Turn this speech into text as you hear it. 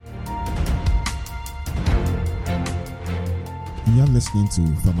You're listening to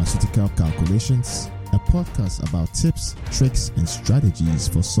Pharmaceutical Calculations, a podcast about tips, tricks, and strategies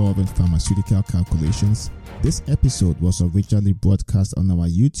for solving pharmaceutical calculations. This episode was originally broadcast on our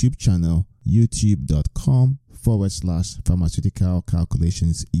YouTube channel, youtube.com/pharmaceutical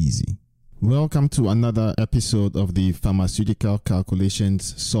calculations easy. Welcome to another episode of the Pharmaceutical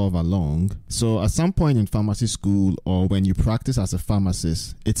Calculations Solve Along. So at some point in pharmacy school or when you practice as a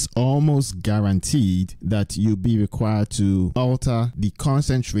pharmacist, it's almost guaranteed that you'll be required to alter the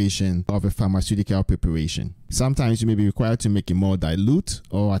concentration of a pharmaceutical preparation. Sometimes you may be required to make it more dilute,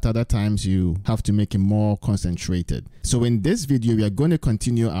 or at other times you have to make it more concentrated. So in this video, we are going to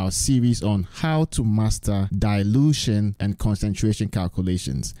continue our series on how to master dilution and concentration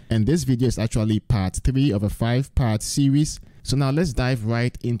calculations. And this video is actually part 3 of a 5-part series. So now let's dive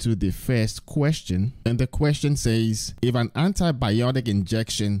right into the first question. And the question says, if an antibiotic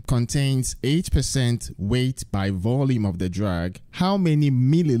injection contains 8% weight by volume of the drug, how many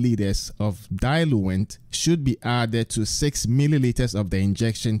milliliters of diluent should be added to 6 milliliters of the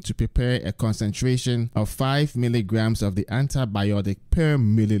injection to prepare a concentration of 5 milligrams of the antibiotic per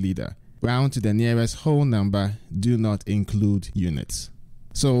milliliter? Round to the nearest whole number. Do not include units.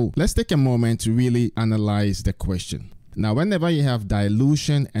 So let's take a moment to really analyze the question. Now, whenever you have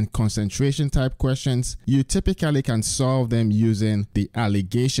dilution and concentration type questions, you typically can solve them using the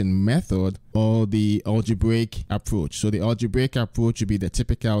alligation method or the algebraic approach. So the algebraic approach would be the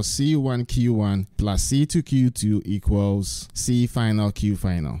typical C1Q1 plus C2Q2 equals C final Q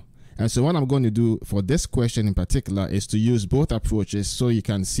final. And so what I'm going to do for this question in particular is to use both approaches so you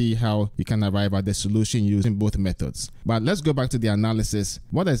can see how you can arrive at the solution using both methods. But let's go back to the analysis.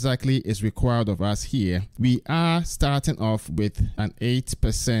 What exactly is required of us here? We are starting off with an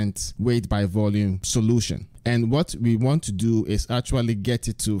 8% weight by volume solution. And what we want to do is actually get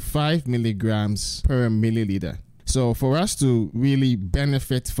it to 5 milligrams per milliliter. So for us to really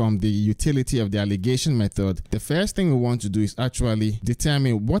benefit from the utility of the alligation method, the first thing we want to do is actually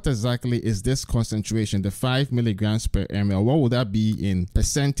determine what exactly is this concentration, the 5 milligrams per ml. What would that be in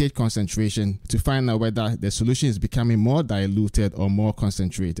percentage concentration to find out whether the solution is becoming more diluted or more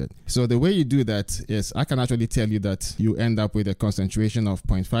concentrated. So the way you do that is I can actually tell you that you end up with a concentration of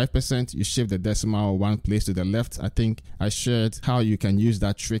 0.5%. You shift the decimal one place to the left. I think I shared how you can use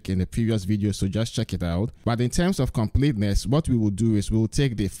that trick in the previous video, so just check it out. But in terms of completeness, what we will do is we'll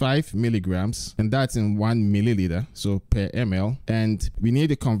take the 5 milligrams, and that's in 1 milliliter, so per ml, and we need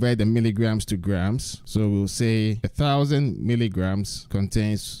to convert the milligrams to grams. So we'll say 1,000 milligrams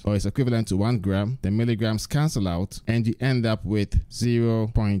contains or is equivalent to 1 gram. The milligrams cancel out and you end up with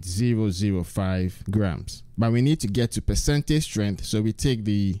 0.005 grams. But we need to get to percentage strength, so we take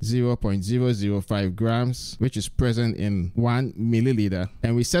the 0.005 grams, which is present in 1 milliliter,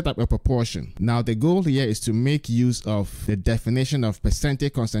 and we set up a proportion. Now the goal here is to make use of the definition of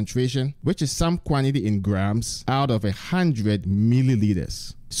percentage concentration, which is some quantity in grams out of 100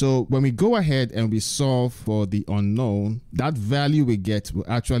 milliliters. So when we go ahead and we solve for the unknown, that value we get will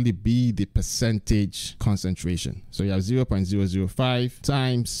actually be the percentage concentration. So you have 0.005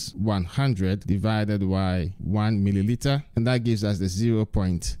 times 100 divided by 1 milliliter, and that gives us the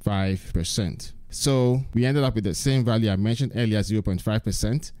 0.5%. So we ended up with the same value I mentioned earlier,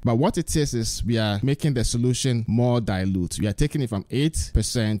 0.5%. But what it is we are making the solution more dilute. We are taking it from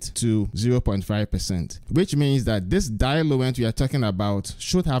 8% to 0.5%, which means that this diluent we are talking about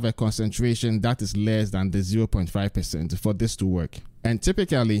should have a concentration that is less than the 0.5% for this to work. And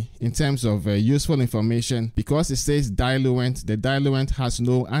typically, in terms of useful information, because it says diluent, the diluent has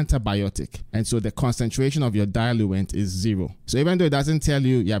no antibiotic. And so the concentration of your diluent is 0. So even though it doesn't tell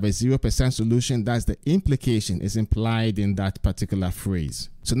you you have a 0% solution, that's the implication is implied in that particular phrase.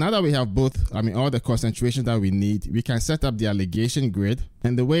 So now that we have all the concentration that we need, we can set up the alligation grid.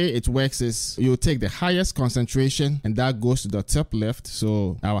 And the way it works is you take the highest concentration and that goes to the top left.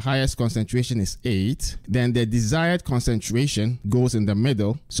 So our highest concentration is 8. Then the desired concentration goes in the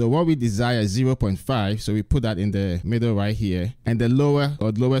middle. So what we desire is 0.5. So we put that in the middle right here. And the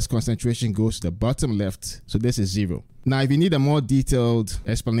lowest concentration goes to the bottom left. So this is 0. Now, if you need a more detailed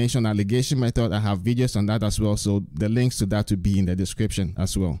explanation on alligation method, I have videos on that as well. So the links to that will be in the description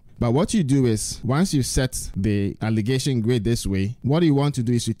as well. But what you do is, once you set the alligation grid this way, what you want to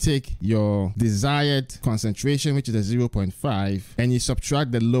do is you take your desired concentration, which is a 0.5, and you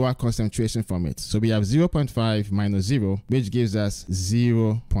subtract the lower concentration from it. So we have 0.5 minus 0, which gives us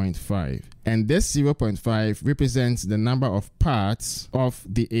 0.5. And this 0.5 represents the number of parts of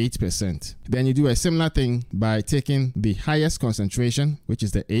the 8%. Then you do a similar thing by taking the highest concentration, which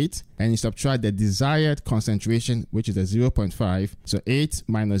is the 8, and you subtract the desired concentration, which is the 0.5. So 8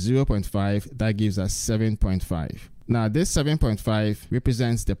 minus 0.5, that gives us 7.5. Now this 7.5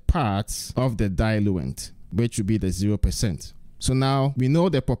 represents the parts of the diluent, which would be the 0%. So now we know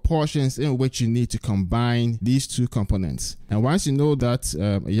the proportions in which you need to combine these two components. And once you know that,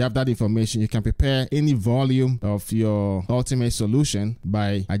 you have that information, you can prepare any volume of your ultimate solution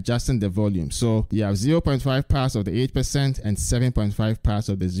by adjusting the volume. So you have 0.5 parts of the 8% and 7.5 parts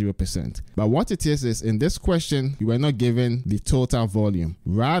of the 0%. But what it is in this question, you were not given the total volume.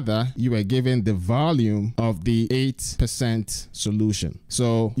 Rather, you were given the volume of the 8% solution.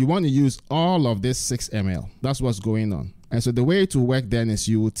 So you want to use all of this 6 ml. That's what's going on. And so the way it will work then is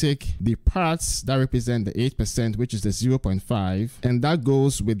you will take the parts that represent the 8%, which is the 0.5, and that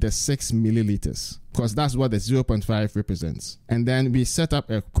goes with the 6 milliliters, because that's what the 0.5 represents. And then we set up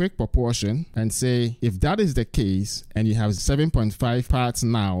a quick proportion and say, if that is the case, and you have 7.5 parts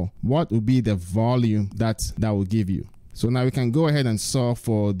now, what will be the volume that will give you? So now we can go ahead and solve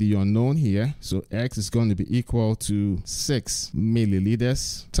for the unknown here. So X is going to be equal to 6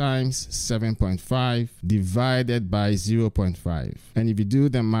 milliliters times 7.5 divided by 0.5. And if you do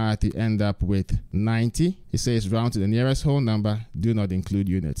the math, you end up with 90. It says round to the nearest whole number, do not include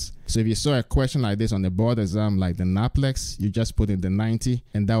units. So if you saw a question like this on the board exam, like the NAPLEX, you just put in the 90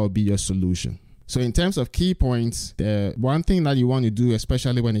 and that will be your solution. So in terms of key points, the one thing that you want to do,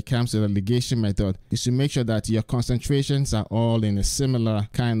 especially when it comes to the ligation method, is to make sure that your concentrations are all in a similar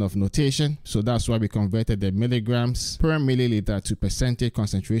kind of notation. So that's why we converted the milligrams per milliliter to percentage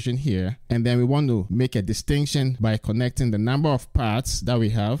concentration here. And then we want to make a distinction by connecting the number of parts that we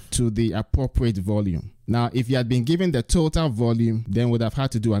have to the appropriate volume. Now, if you had been given the total volume, then would have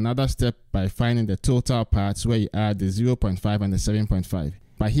had to do another step by finding the total parts where you add the 0.5 and the 7.5.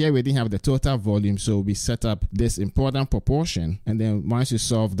 But here we didn't have the total volume, so we set up this important proportion, and then once you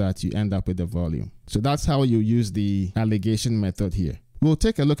solve that, you end up with the volume. So that's how you use the ligation method here. We'll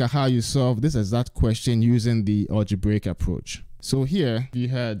take a look at how you solve this exact question using the algebraic approach. So here you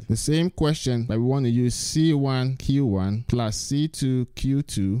had the same question, but we want to use C1Q1 plus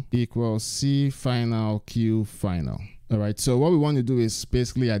C2Q2 equals C final Q final. All right, so what we want to do is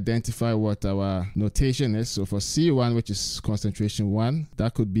basically identify what our notation is. So for C1, which is concentration 1,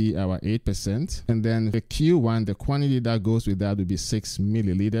 that could be our 8%. And then the Q1, the quantity that goes with that would be 6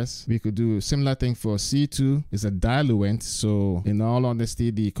 milliliters. We could do a similar thing for C2, is a diluent. So in all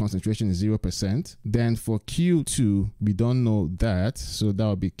honesty, the concentration is 0%. Then for Q2, we don't know that. So that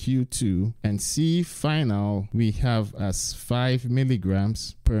would be Q2. And C final, we have as 5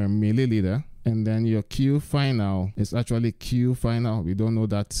 milligrams per milliliter. And then your Q final is actually Q final. We don't know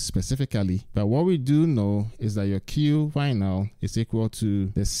that specifically. But what we do know is that your Q final is equal to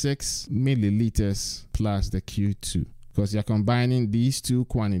the 6 milliliters plus the Q2. Because you're combining these two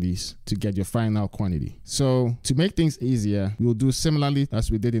quantities to get your final quantity. So to make things easier, we'll do similarly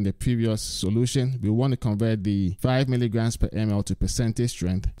as we did in the previous solution. We want to convert the 5 milligrams per ml to percentage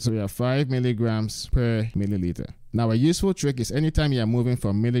strength. So we have 5 milligrams per milliliter. Now, a useful trick is anytime you are moving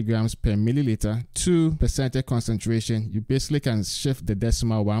from milligrams per milliliter to percentage concentration, you basically can shift the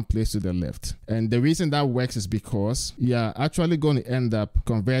decimal one place to the left. And the reason that works is because you are actually going to end up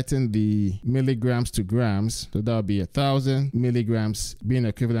converting the milligrams to grams. So that will be 1,000 milligrams being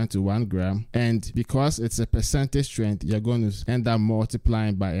equivalent to 1 gram. And because it's a percentage strength, you're going to end up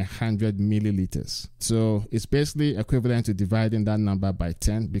multiplying by 100 milliliters. So it's basically equivalent to dividing that number by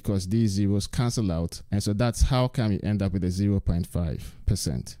 10 because these zeros cancel out. And so that's how we end up with a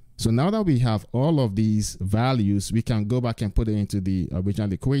 0.5%. So now that we have all of these values, we can go back and put it into the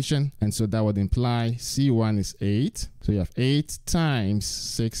original equation. And so that would imply C1 is 8. So you have 8 times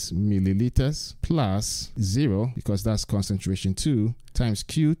 6 milliliters plus 0, because that's concentration 2, times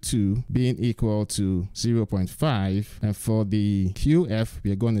Q2 being equal to 0.5. And for the QF,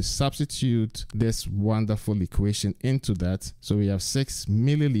 we are going to substitute this wonderful equation into that. So we have 6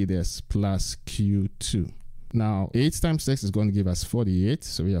 milliliters plus Q2. Now, 8 times 6 is going to give us 48.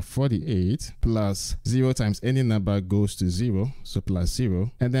 So we have 48 plus 0 times any number goes to 0. So plus 0.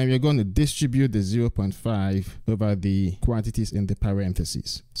 And then we're going to distribute the 0.5 over the quantities in the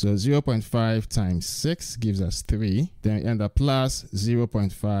parentheses. So 0.5 times 6 gives us 3. Then we end up plus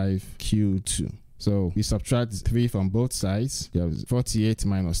 0.5 Q2. So we subtract 3 from both sides. You have 48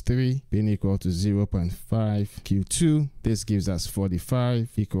 minus 3 being equal to 0.5 Q2. This gives us 45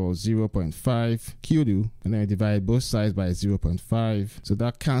 equals 0.5 Q2. And then we divide both sides by 0.5. So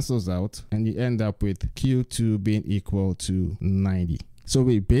that cancels out. And you end up with Q2 being equal to 90. So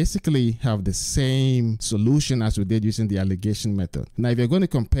we basically have the same solution as we did using the alligation method. Now, if you're going to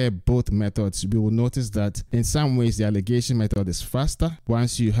compare both methods, we will notice that in some ways the alligation method is faster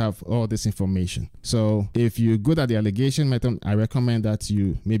once you have all this information. So if you're good at the alligation method, I recommend that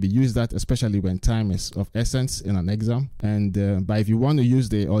you maybe use that, especially when time is of essence in an exam. But if you want to use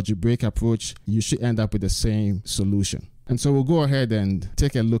the algebraic approach, you should end up with the same solution. And so we'll go ahead and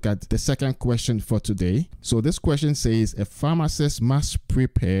take a look at the second question for today. So this question says a pharmacist must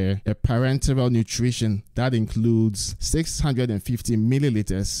prepare a parenteral nutrition that includes 650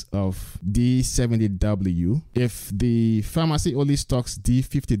 milliliters of D70W. If the pharmacy only stocks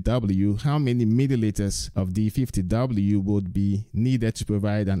D50W, how many milliliters of D50W would be needed to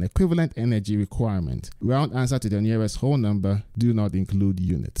provide an equivalent energy requirement? Round answer to the nearest whole number. Do not include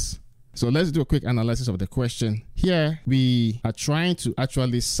units. So let's do a quick analysis of the question. Here we are trying to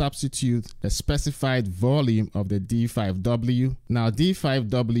actually substitute a specified volume of the D5W. Now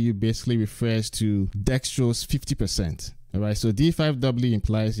D5W basically refers to dextrose 50%. All right, so D5W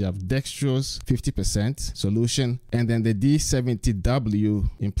implies you have dextrose 50% solution, and then the D70W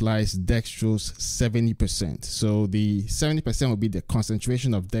implies dextrose 70%. So the 70% will be the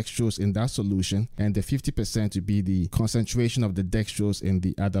concentration of dextrose in that solution, and the 50% will be the concentration of the dextrose in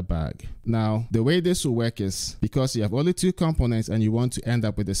the other bag. Now, the way this will work is because you have only two components and you want to end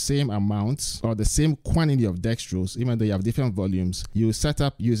up with the same amount or the same quantity of dextrose, even though you have different volumes, you set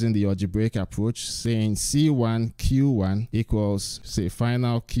up using the algebraic approach, saying C1 Q1 equals, say,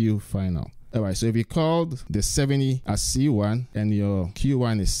 final Q final. All right, so if you called the 70 as C1 and your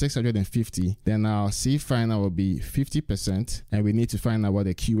Q1 is 650, then our C final will be 50%, and we need to find out what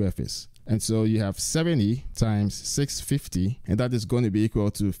the QF is. And so you have 70 times 650, and that is going to be equal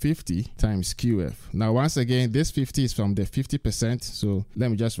to 50 times QF. Now, once again, this 50 is from the 50%, so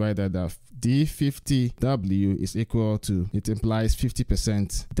let me just write that down. D50W is equal to, it implies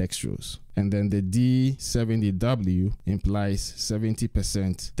 50% dextrose. And then the D70W implies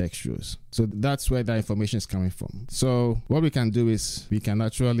 70% dextrose. So that's where that information is coming from. So what we can do is we can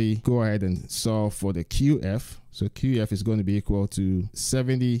actually go ahead and solve for the QF. So QF is going to be equal to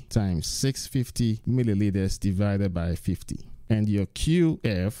 70 times 650 milliliters divided by 50. And your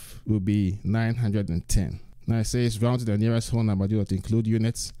QF will be 910. Now it says round to the nearest whole number, do not include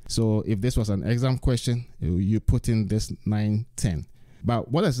units. So if this was an exam question, you put in this 910.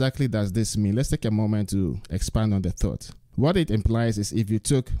 But what exactly does this mean? Let's take a moment to expand on the thought. What it implies is if you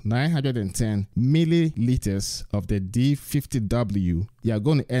took 910 milliliters of the D50W, you are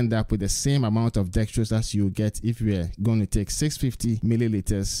going to end up with the same amount of dextrose as you get if you are going to take 650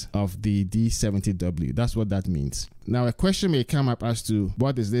 milliliters of the D70W. That's what that means. Now, a question may come up as to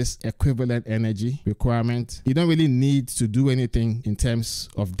what is this equivalent energy requirement? You don't really need to do anything in terms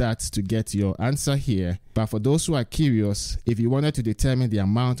of that to get your answer here. But for those who are curious, if you wanted to determine the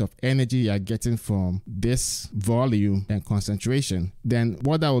amount of energy you are getting from this volume and concentration, then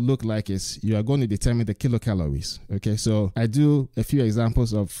what that would look like is you are going to determine the kilocalories. Okay, so I do a few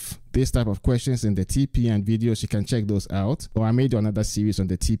examples of this type of questions in the TPN videos. You can check those out, or I may do another series on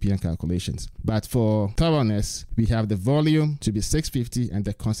the TPN calculations. But for thoroughness, we have the volume to be 650 and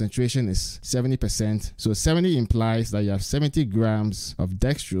the concentration is 70%. So 70 implies that you have 70 grams of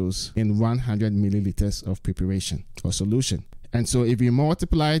dextrose in 100 milliliters of preparation or solution. And so if we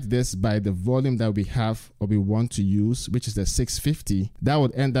multiplied this by the volume that we have or we want to use, which is the 650, that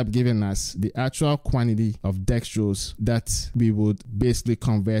would end up giving us the actual quantity of dextrose that we would basically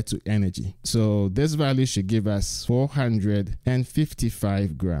convert to energy. So this value should give us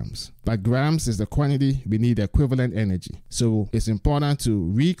 455 grams. But grams is the quantity, we need equivalent energy. So it's important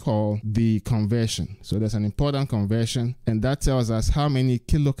to recall the conversion. So there's an important conversion, and that tells us how many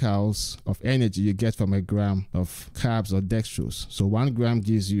kilocalories of energy you get from a gram of carbs or dextrose. So 1 gram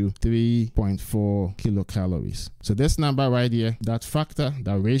gives you 3.4 kilocalories. So this number right here, that factor,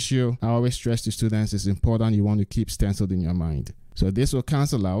 that ratio, I always stress to students, is important. You want to keep stenciled in your mind. So this will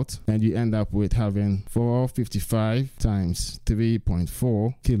cancel out and you end up with having 455 times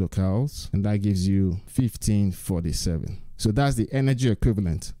 3.4 kilocalories, and that gives you 1547. So that's the energy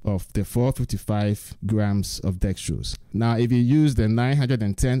equivalent of the 455 grams of dextrose. Now, if you use the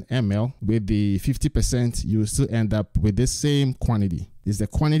 910 ml with the 50%, you still end up with the same quantity. It's the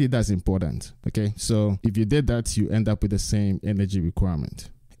quantity that's important. Okay, so if you did that, you end up with the same energy requirement.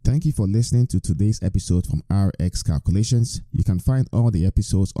 Thank you for listening to today's episode from RX Calculations. You can find all the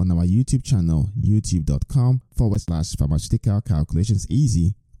episodes on our YouTube channel, youtube.com/pharmaceutical calculations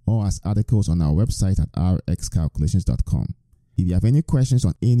easy, or as articles on our website at rxcalculations.com. If you have any questions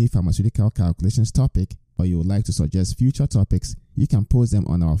on any pharmaceutical calculations topic, or you would like to suggest future topics, you can post them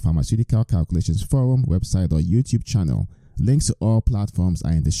on our Pharmaceutical Calculations Forum website or YouTube channel Links to all platforms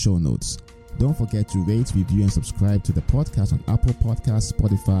are in the show notes. Don't forget to rate, review, and subscribe to the podcast on Apple Podcasts,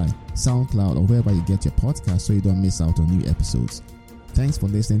 Spotify, SoundCloud, or wherever you get your podcasts so you don't miss out on new episodes. Thanks for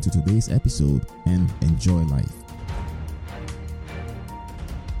listening to today's episode and enjoy life.